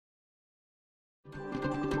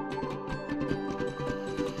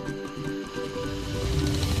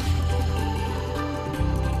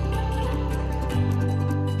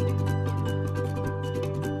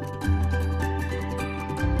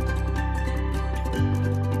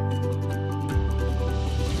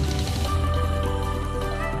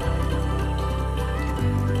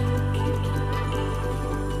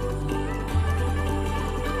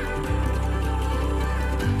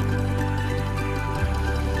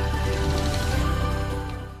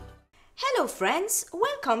friends,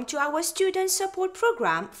 welcome to our student support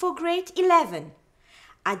program for grade 11.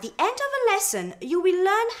 At the end of a lesson, you will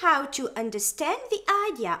learn how to understand the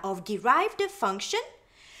idea of derived function,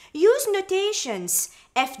 use notations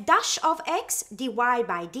f dash of x dy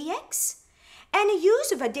by dx, and use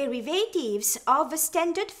the derivatives of the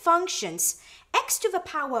standard functions x to the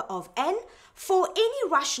power of n for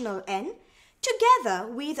any rational n, together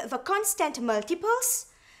with the constant multiples,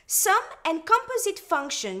 sum and composite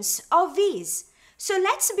functions of these. So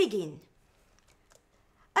let's begin.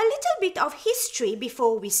 A little bit of history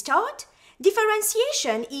before we start.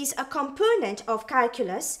 Differentiation is a component of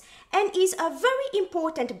calculus and is a very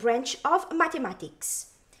important branch of mathematics.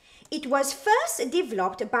 It was first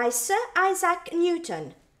developed by Sir Isaac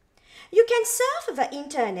Newton. You can surf the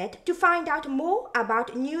internet to find out more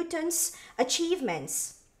about Newton's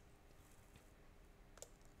achievements.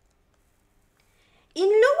 In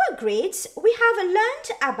lower grades, we have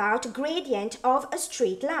learnt about gradient of a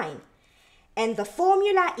straight line, and the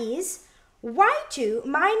formula is y2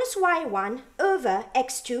 minus y1 over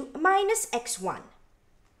x2 minus x1.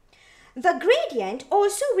 The gradient,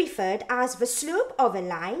 also referred as the slope of a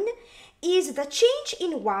line, is the change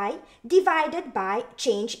in y divided by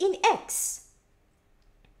change in x.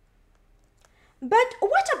 But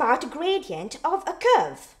what about gradient of a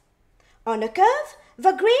curve? On a curve,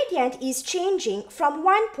 the gradient is changing from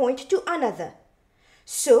one point to another.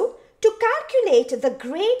 So, to calculate the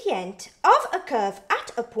gradient of a curve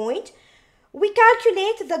at a point, we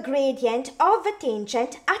calculate the gradient of the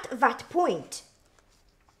tangent at that point.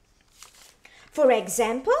 For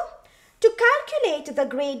example, to calculate the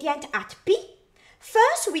gradient at P,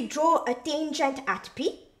 first we draw a tangent at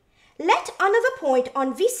P. Let another point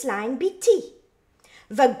on this line be T.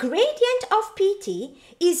 The gradient of PT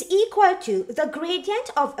is equal to the gradient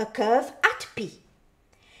of a curve at P.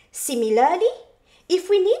 Similarly, if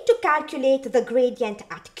we need to calculate the gradient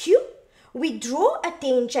at Q, we draw a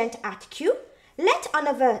tangent at Q, let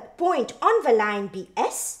another point on the line be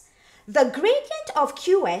S. The gradient of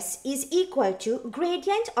QS is equal to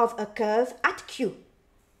gradient of a curve at Q.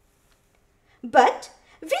 But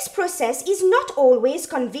this process is not always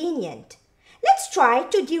convenient. Let's try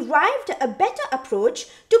to derive a better approach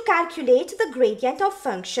to calculate the gradient of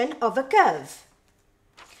function of a curve.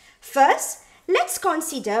 First, let's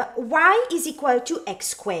consider y is equal to x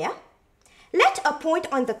squared. Let a point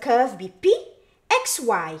on the curve be P,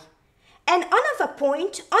 xy, and another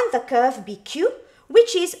point on the curve be Q,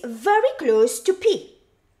 which is very close to P.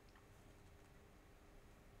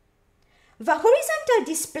 The horizontal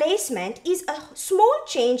displacement is a small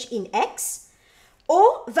change in x,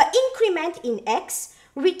 or the increment in x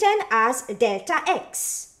written as delta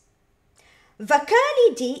x. The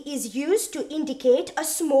curly D is used to indicate a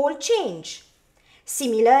small change.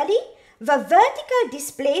 Similarly, the vertical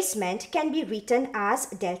displacement can be written as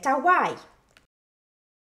delta y.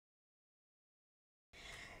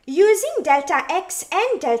 Using delta x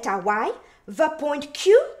and delta y, the point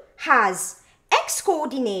Q has x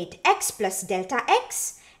coordinate x plus delta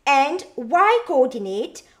x and y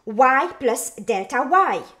coordinate y plus delta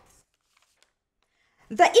y.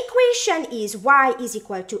 The equation is y is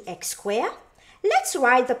equal to x squared. Let's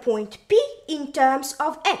write the point P in terms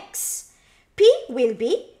of x. P will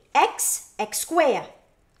be x squared.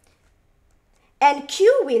 And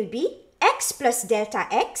Q will be x plus delta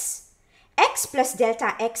x plus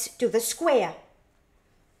delta x to the square.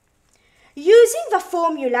 Using the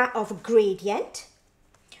formula of gradient,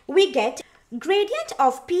 we get gradient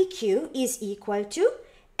of PQ is equal to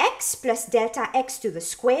x plus delta x to the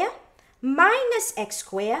square minus x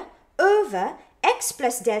squared over x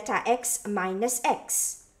plus delta x minus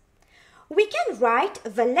x. We can write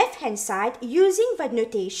the left-hand side using the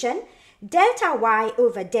notation delta y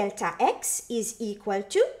over delta x is equal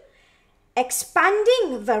to,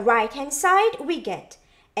 expanding the right-hand side, we get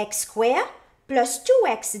x squared plus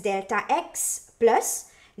 2x delta x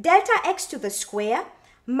plus delta x to the square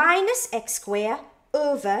minus x squared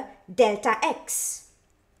over delta x.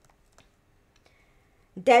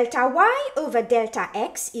 Delta y over delta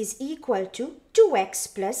x is equal to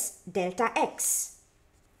 2x plus delta x.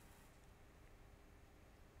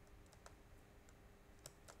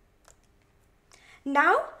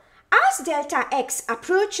 Now, as delta x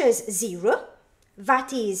approaches 0,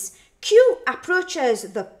 that is, Q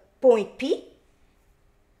approaches the point P,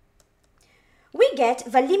 we get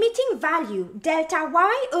the limiting value delta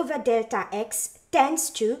y over delta x tends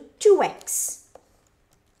to 2x.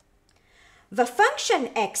 The function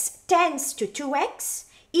x tends to 2x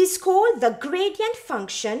is called the gradient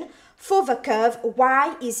function for the curve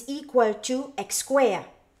y is equal to x squared.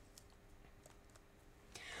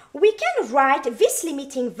 We can write this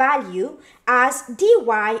limiting value as dy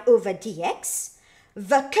over dx.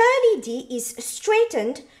 The curly d is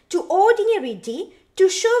straightened to ordinary d to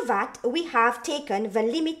show that we have taken the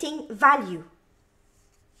limiting value.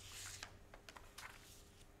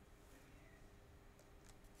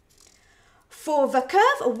 For the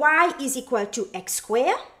curve y is equal to x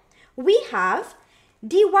squared, we have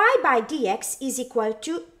dy by dx is equal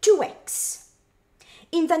to 2x.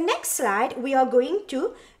 In the next slide, we are going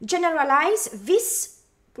to generalize this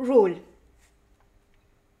rule.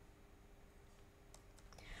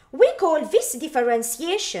 We call this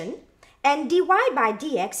differentiation, and dy by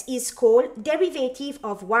dx is called derivative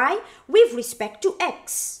of y with respect to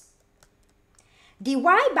x. dy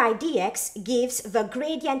by dx gives the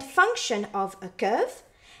gradient function of a curve,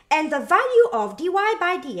 and the value of dy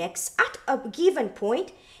by dx at a given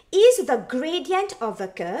point is the gradient of the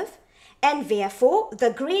curve, and therefore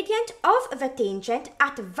the gradient of the tangent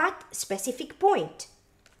at that specific point.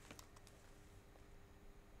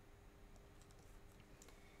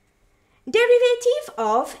 Derivative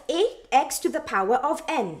of 8x to the power of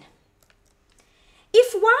n.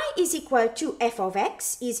 If y is equal to f of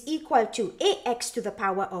x is equal to ax to the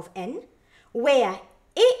power of n, where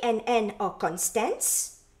a and n are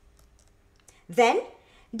constants, then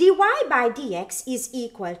dy by dx is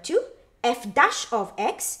equal to f dash of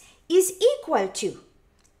x is equal to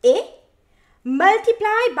a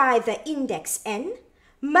multiplied by the index n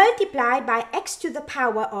multiplied by x to the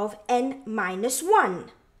power of n minus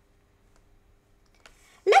 1.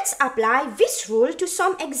 Let's apply this rule to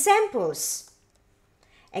some examples.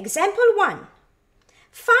 Example 1.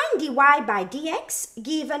 Find dy by dx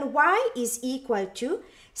given y is equal to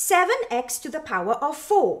 7x to the power of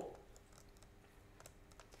 4.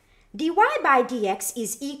 dy by dx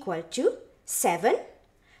is equal to 7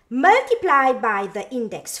 multiplied by the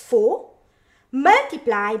index 4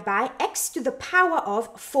 multiplied by x to the power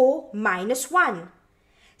of 4 minus 1.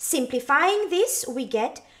 Simplifying this, we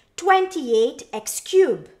get 28x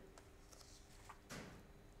cubed.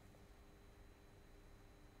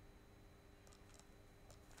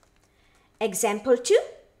 Example 2.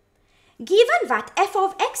 Given that f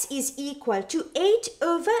of x is equal to 8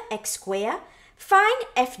 over x squared, find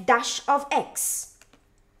f dash of x.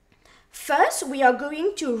 First, we are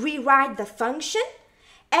going to rewrite the function.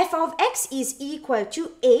 F of x is equal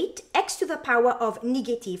to 8x to the power of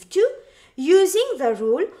negative 2 using the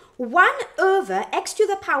rule 1 over x to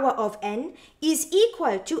the power of n is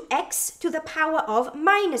equal to x to the power of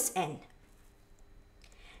minus n.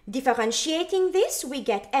 Differentiating this, we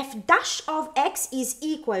get f dash of x is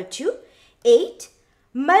equal to 8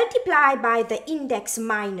 multiplied by the index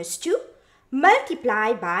minus 2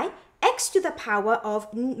 multiplied by x to the power of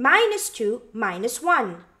minus 2 minus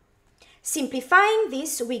 1. Simplifying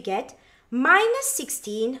this, we get minus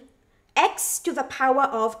 16 x to the power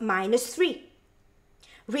of minus 3.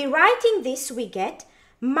 Rewriting this, we get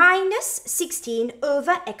minus 16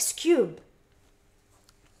 over x cubed.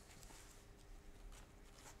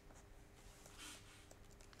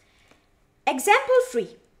 Example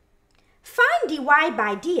 3. Find dy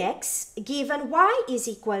by dx given y is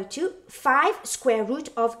equal to 5 square root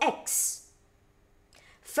of x.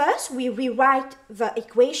 First, we rewrite the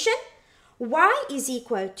equation. Y is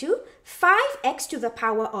equal to 5x to the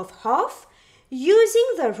power of half. Using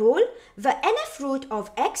the rule, the nth root of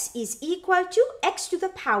x is equal to x to the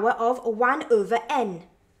power of 1 over n.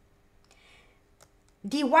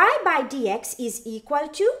 dy by dx is equal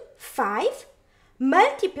to 5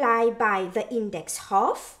 multiplied by the index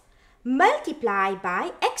half multiplied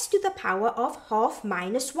by x to the power of half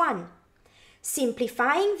minus 1.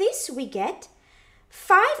 Simplifying this, we get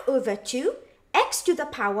 5 over 2 x to the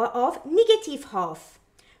power of negative half.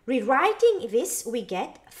 Rewriting this, we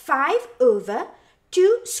get 5 over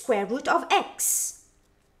 2 square root of x.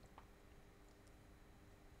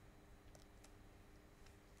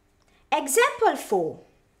 Example 4.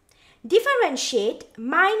 Differentiate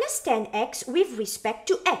minus 10x with respect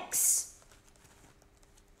to x.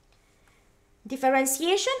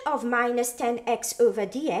 Differentiation of minus 10x over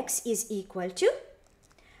dx is equal to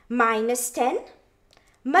minus 10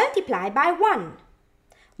 multiplied by 1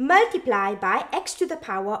 multiplied by x to the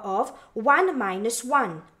power of 1 minus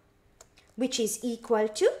 1, which is equal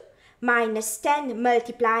to minus 10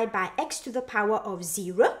 multiplied by x to the power of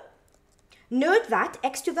 0. Note that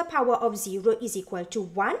x to the power of 0 is equal to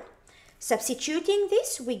 1. Substituting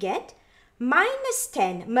this, we get minus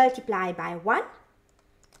 10 multiplied by 1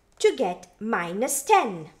 to get minus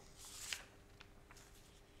 10.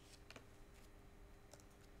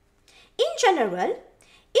 In general,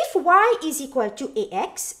 if y is equal to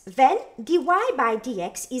ax, then dy by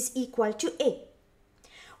dx is equal to a.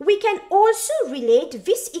 We can also relate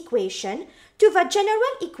this equation to the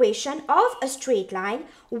general equation of a straight line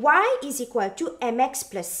y is equal to mx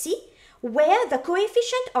plus c, where the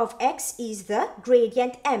coefficient of x is the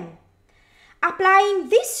gradient m. Applying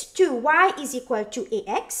this to y is equal to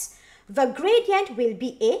ax, the gradient will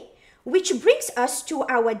be a, which brings us to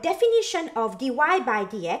our definition of dy by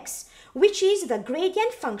dx, which is the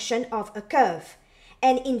gradient function of a curve.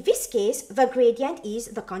 And in this case, the gradient is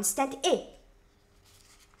the constant a.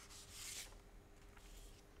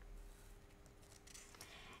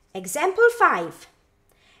 Example 5.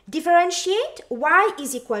 Differentiate y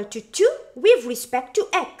is equal to 2 with respect to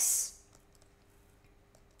x.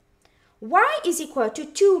 Y is equal to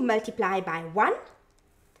 2 multiplied by 1.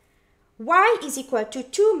 Y is equal to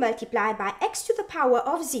 2 multiplied by x to the power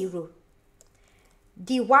of 0.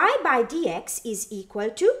 dy by dx is equal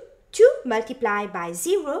to 2 multiplied by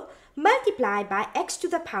 0 multiplied by x to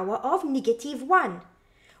the power of negative 1,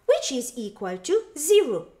 which is equal to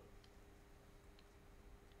 0.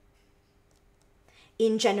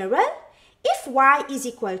 In general, if y is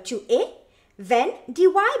equal to a, then dy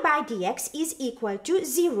by dx is equal to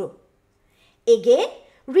 0. Again,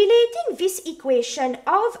 relating this equation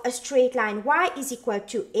of a straight line y is equal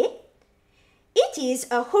to a, it is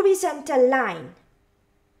a horizontal line.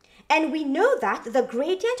 And we know that the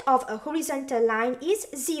gradient of a horizontal line is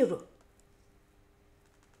 0.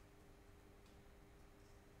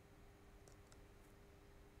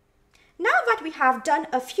 Now that we have done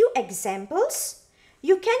a few examples,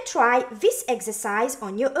 you can try this exercise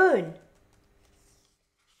on your own.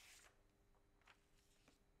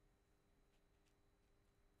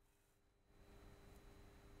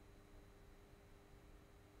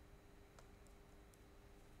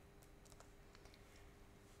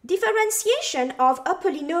 Differentiation of a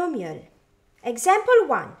polynomial. Example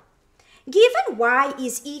 1. Given y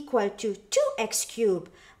is equal to 2x cubed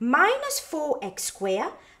minus 4x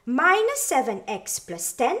squared minus 7x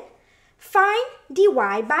plus 10, find dy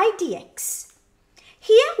by dx.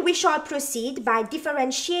 Here we shall proceed by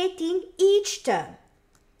differentiating each term.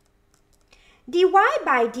 dy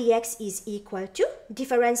by dx is equal to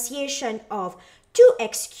differentiation of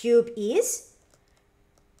 2x cubed is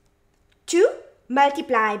 2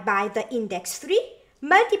 multiplied by the index 3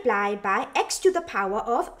 multiplied by x to the power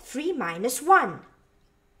of 3 minus 1.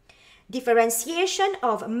 Differentiation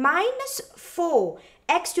of minus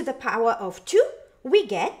 4x to the power of 2, we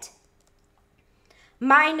get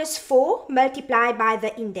minus 4 multiplied by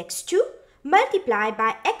the index 2 multiplied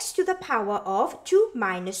by x to the power of 2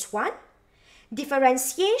 minus 1.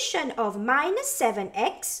 Differentiation of minus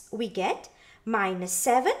 7x, we get minus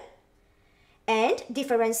 7. And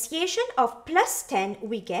differentiation of plus 10,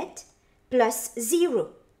 we get plus 0.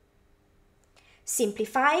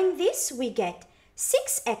 Simplifying this, we get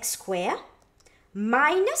 6x squared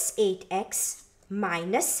minus 8x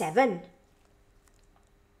minus 7.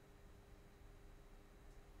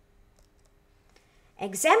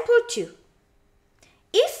 Example 2.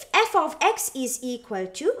 If f of x is equal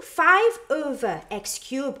to 5 over x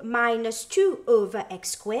cubed minus 2 over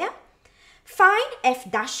x squared, find f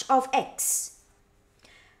dash of x.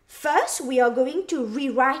 First, we are going to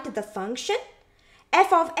rewrite the function.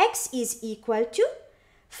 F of x is equal to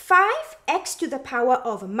 5x to the power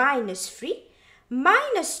of minus 3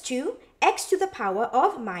 minus 2x to the power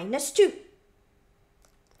of minus 2.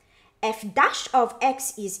 F dash of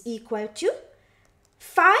x is equal to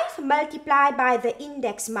 5 multiplied by the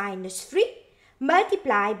index minus 3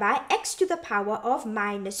 multiplied by x to the power of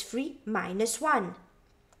minus 3 minus 1.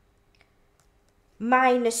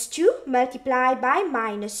 Minus 2 multiplied by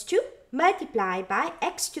minus 2 multiplied by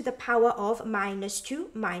x to the power of minus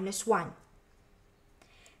 2 minus 1.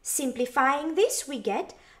 Simplifying this, we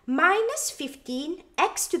get minus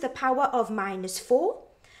 15x to the power of minus 4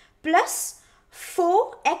 plus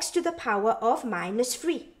 4x to the power of minus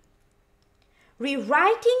 3.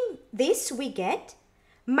 Rewriting this, we get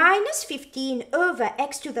minus 15 over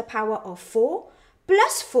x to the power of 4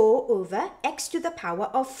 plus 4 over x to the power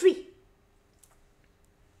of 3.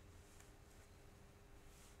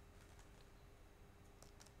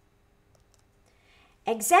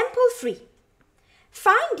 Example 3.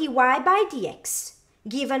 Find dy by dx.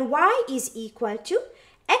 Given y is equal to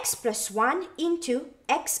x plus 1 into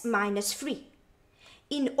x minus 3.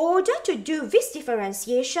 In order to do this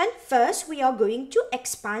differentiation, first we are going to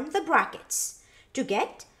expand the brackets to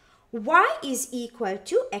get y is equal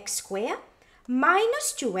to x squared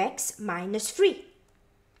minus 2x minus 3.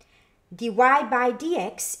 dy by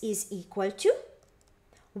dx is equal to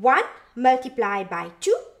 1 multiplied by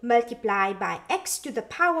 2 multiplied by x to the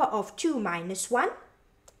power of 2 minus 1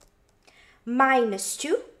 minus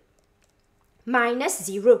 2 minus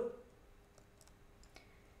 0.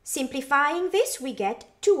 Simplifying this, we get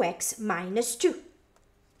 2x minus 2.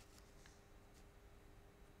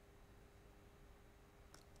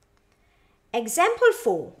 Example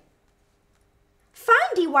 4.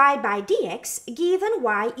 Find dy by dx given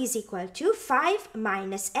y is equal to 5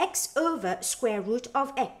 minus x over square root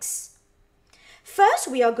of x. First,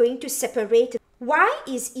 we are going to separate y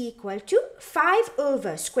is equal to 5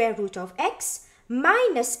 over square root of x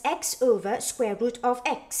minus x over square root of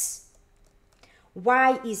x.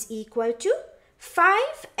 Y is equal to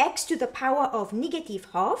 5x to the power of negative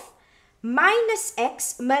half minus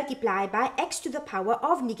x multiplied by x to the power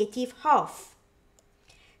of negative half.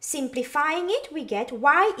 Simplifying it, we get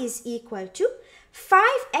y is equal to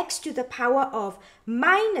 5x to the power of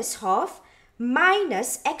minus half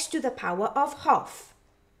minus x to the power of half.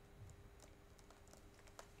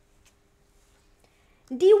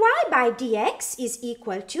 dy by dx is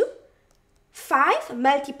equal to 5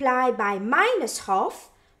 multiplied by minus half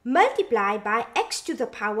multiplied by x to the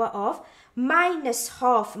power of minus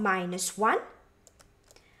half minus 1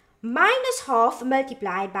 minus half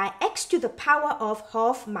multiplied by x to the power of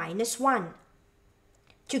half minus 1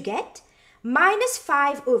 to get minus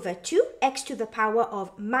 5 over 2 x to the power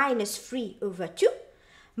of minus 3 over 2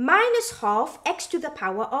 minus half x to the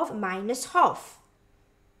power of minus half.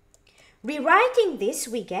 Rewriting this,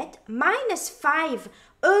 we get minus 5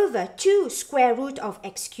 over 2 square root of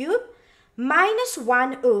x cubed minus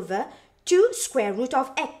 1 over 2 square root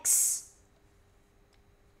of x.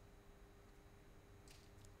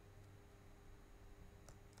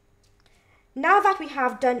 Now that we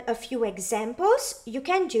have done a few examples, you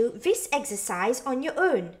can do this exercise on your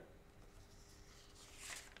own.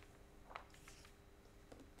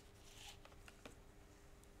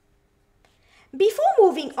 Before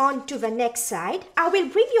moving on to the next slide, I will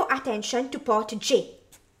bring your attention to part J.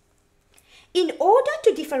 In order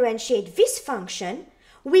to differentiate this function,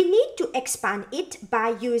 we need to expand it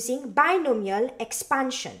by using binomial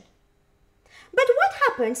expansion. But what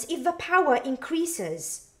happens if the power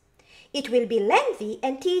increases? It will be lengthy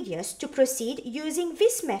and tedious to proceed using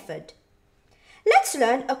this method. Let's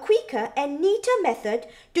learn a quicker and neater method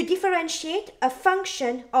to differentiate a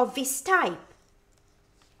function of this type.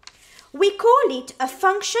 We call it a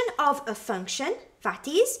function of a function, that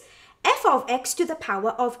is, f of x to the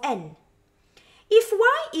power of n. If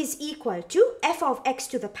y is equal to f of x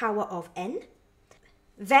to the power of n,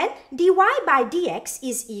 then dy by dx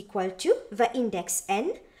is equal to the index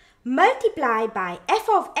n multiplied by f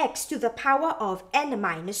of x to the power of n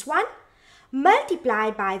minus 1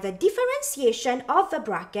 multiplied by the differentiation of the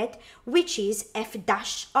bracket, which is f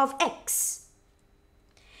dash of x.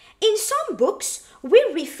 In some books, we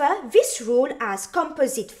refer this rule as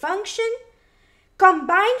composite function,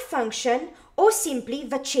 combined function, or simply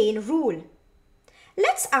the chain rule.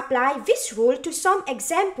 Let's apply this rule to some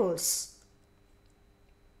examples.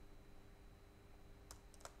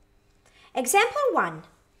 Example 1.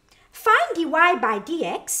 Find dy by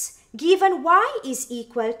dx given y is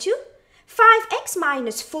equal to 5x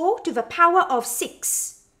minus 4 to the power of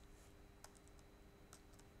 6.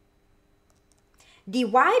 dy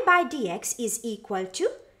by dx is equal to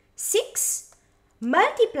 6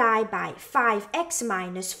 multiplied by 5x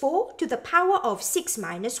minus 4 to the power of 6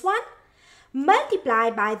 minus 1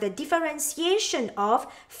 multiplied by the differentiation of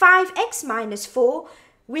 5x minus 4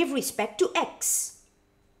 with respect to x,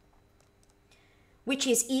 which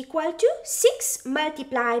is equal to 6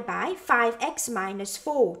 multiplied by 5x minus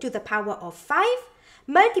 4 to the power of 5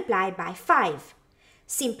 multiplied by 5.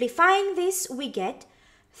 Simplifying this, we get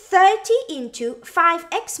 30 into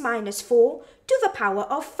 5x minus 4 to the power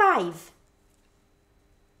of 5.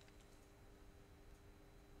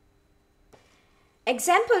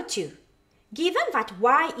 Example 2. Given that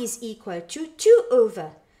y is equal to 2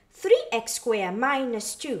 over 3x squared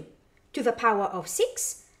minus 2 to the power of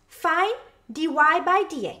 6, find dy by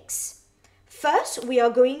dx. First, we are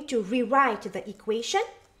going to rewrite the equation.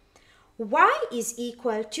 Y is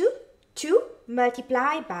equal to 2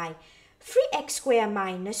 multiplied by 3x squared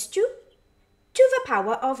minus 2 to the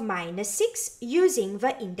power of minus 6 using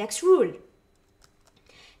the index rule.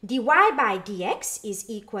 dy by dx is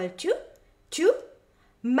equal to 2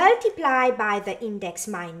 multiplied by the index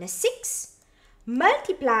minus 6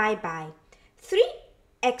 multiplied by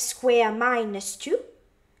 3x squared minus 2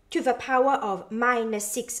 to the power of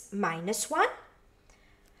minus 6 minus 1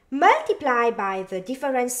 multiplied by the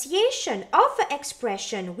differentiation of the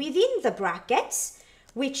expression within the brackets,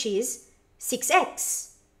 which is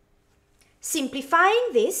 6x. Simplifying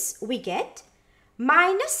this, we get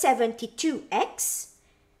minus 72x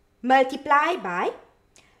multiplied by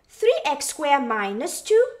 3x squared minus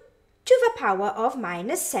 2 to to the power of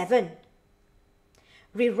minus 7.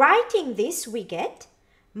 Rewriting this, we get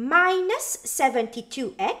minus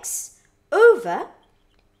 72x over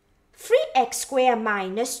 3x squared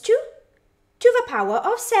minus 2 to the power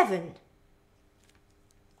of 7.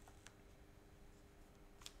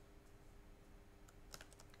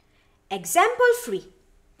 Example 3.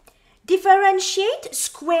 Differentiate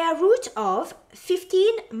square root of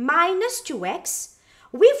 15 minus 2x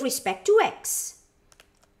with respect to x.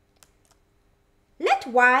 Let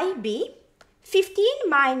y be 15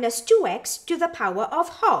 minus 2x to the power of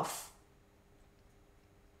half.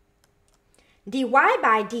 dy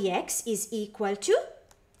by dx is equal to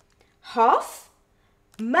half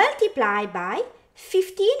multiplied by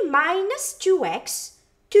 15 minus 2x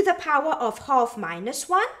to the power of half minus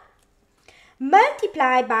 1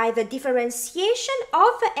 multiplied by the differentiation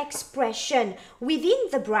of the expression within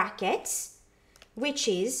the brackets, which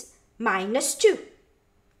is minus 2.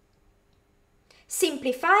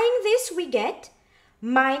 Simplifying this, we get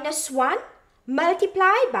minus 1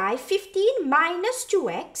 multiplied by 15 minus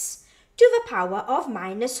 2x to the power of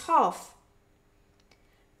minus half.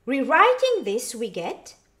 Rewriting this, we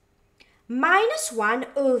get minus 1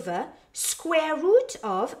 over square root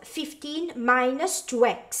of 15 minus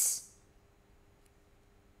 2x.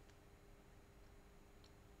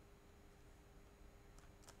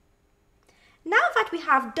 Now that we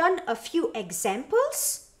have done a few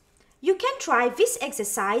examples, you can try this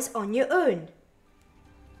exercise on your own.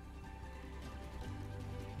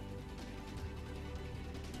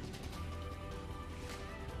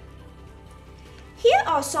 Here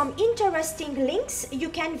are some interesting links you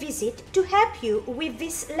can visit to help you with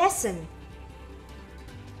this lesson.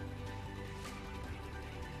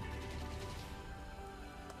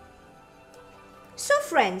 So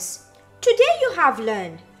friends, today you have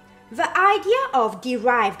learned the idea of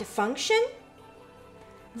derived function,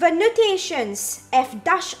 the notations f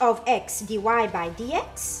dash of x dy by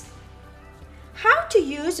dx, how to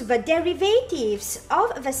use the derivatives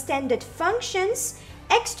of the standard functions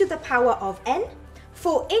x to the power of n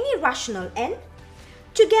for any rational n,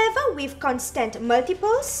 together with constant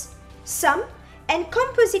multiples, sum, and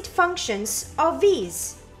composite functions of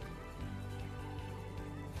these.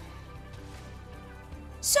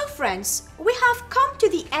 So friends, we have come to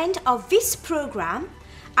the end of this program.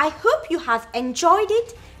 I hope you have enjoyed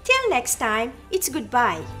it. Till next time, it's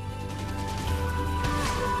goodbye.